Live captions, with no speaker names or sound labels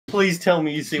Please tell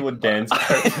me you see what Dan's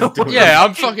doing. Yeah,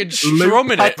 I'm fucking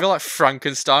strumming it. I feel like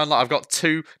Frankenstein. Like I've got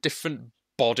two different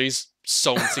bodies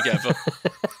sewn together.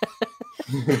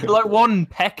 Like one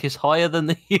peck is higher than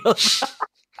the other.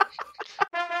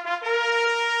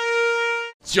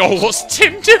 Yo, what's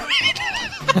Tim doing?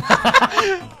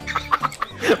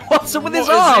 What's up with his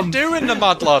arm? arm? What is he doing, the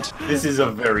mad lad? This is a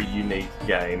very unique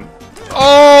game.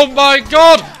 Oh my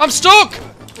god! I'm stuck!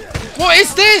 What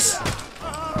is this?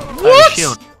 What?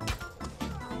 Shield.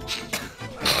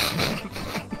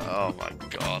 Oh my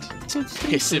god. It's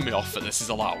pissing me off that this is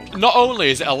allowed. Not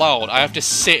only is it allowed, I have to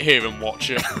sit here and watch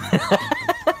it.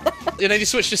 And then you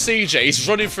switch to CJ, he's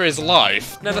running for his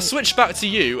life. Then I switch back to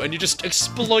you, and you're just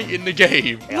exploiting the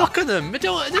game. Look at them, they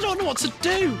don't know what to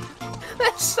do.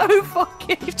 They're so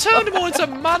fucking... You've turned them all into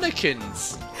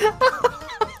mannequins.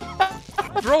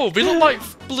 Bro, we look like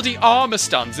bloody armour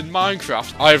stands in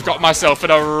Minecraft. I have got myself in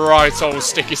a right old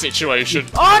sticky situation.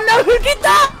 Oh no, who did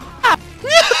that?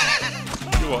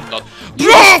 You are not.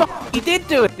 Bro! He did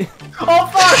do it. Oh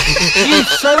fuck! You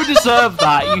so deserve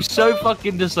that. You so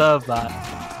fucking deserve that.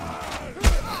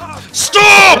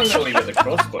 Stop! I don't know where the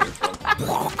crossbow from.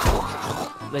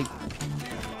 Like,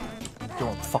 don't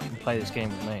want to fucking play this game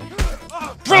with me.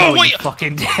 Bro, what you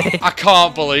fucking did? I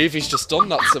can't believe he's just done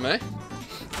that to me.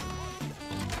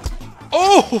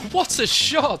 Oh, what a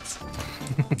shot!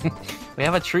 We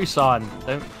have a truce on.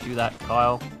 Don't do that,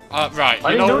 Kyle. Right,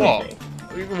 you know what?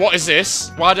 What is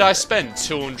this? Why did I spend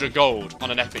 200 gold on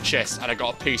an epic chest and I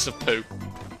got a piece of poo?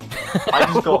 I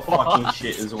just got fucking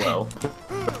shit as well.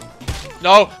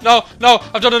 No, no, no!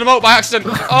 I've done an emote by accident!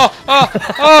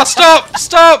 Oh, stop!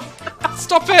 Stop!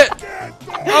 Stop it!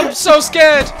 I'm so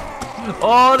scared!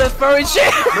 Oh, they're throwing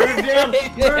shit! Move down!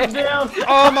 Move down!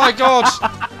 Oh my god!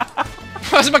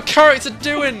 Why's my character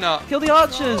doing that? Kill the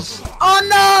archers! Oh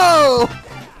no!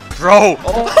 Bro!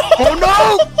 Oh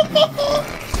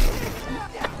no!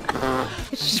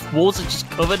 Walls are just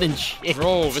covered in shit.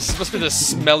 Bro, this must be the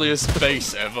smelliest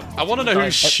base ever. I want to know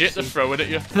whose shit they're throwing at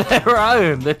you. Their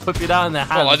own. They put it out in their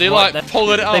hands. Well, are they like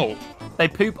pulling it out? They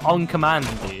poop on command,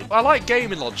 dude. I like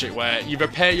gaming logic where you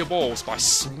repair your walls by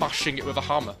smashing it with a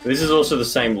hammer. This is also the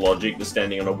same logic that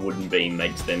standing on a wooden beam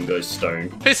makes them go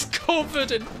stone. It's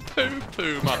covered in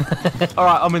poo-poo, man.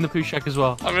 Alright, I'm in the poo shack as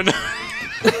well.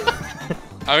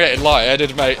 I'm getting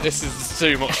lightheaded, mate. This is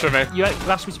too much for me. You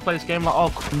asked me to play this game like,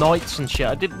 oh, knights and shit.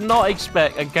 I did not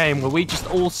expect a game where we just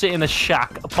all sit in a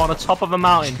shack upon the top of a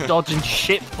mountain dodging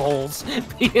shit balls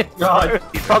being thrown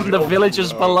from the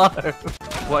villagers below.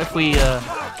 What if we,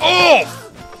 Oh!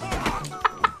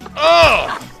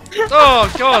 Oh!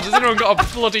 Oh, God, has anyone got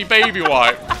a bloody baby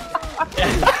wipe?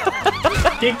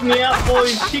 Kick me out,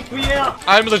 boys! Kick me out!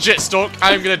 I'm legit stuck.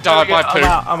 I'm gonna die by poo.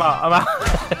 I'm out.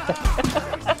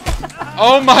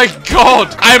 Oh my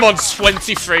god! I'm on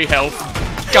 23 health.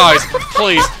 Guys,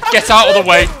 please, get out of the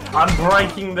way. I'm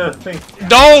breaking the thing.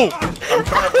 No! I'm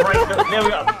trying to break the... There we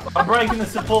go. I'm breaking the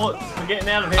supports. We're getting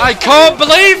out of here. I can't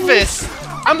believe this!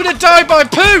 I'm gonna die by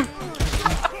poo!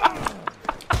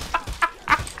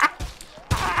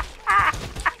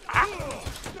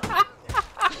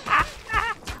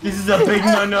 This is a big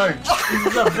no-no. This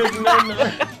is a big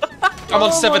no-no. I'm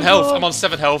on 7 health. I'm on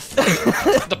 7 health.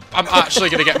 I'm actually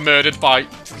gonna get murdered by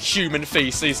human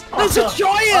feces. There's a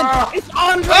giant! It's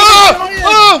Andre the Giant!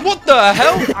 Oh, what the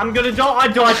hell? I'm gonna die. I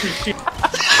died to shit.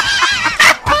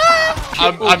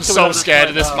 I'm so scared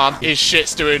of this man. His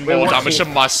shit's doing more damage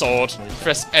than my sword.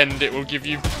 Press end, it will give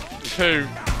you poo.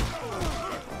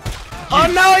 Oh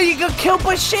no, you got killed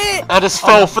by shit! I just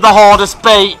fell for the hardest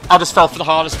bait. I just fell for the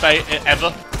hardest bait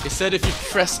ever. It said if you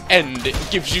press end, it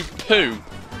gives you poo.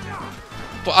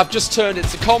 But I've just turned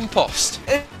into compost.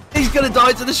 He's gonna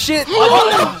die to the shit! Turd,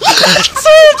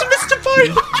 Mr.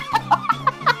 Bite!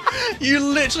 You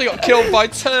literally got killed by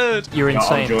Turd. You're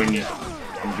insane. I'll join you.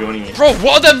 I'm joining you. Bro,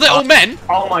 what are them little men?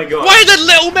 Oh my god. Why are there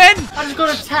little men? I just got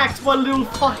attacked by little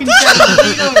fucking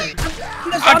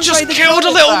Dalmatino. I just killed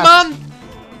a little man.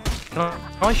 Can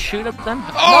I shoot at them?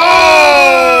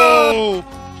 Oh!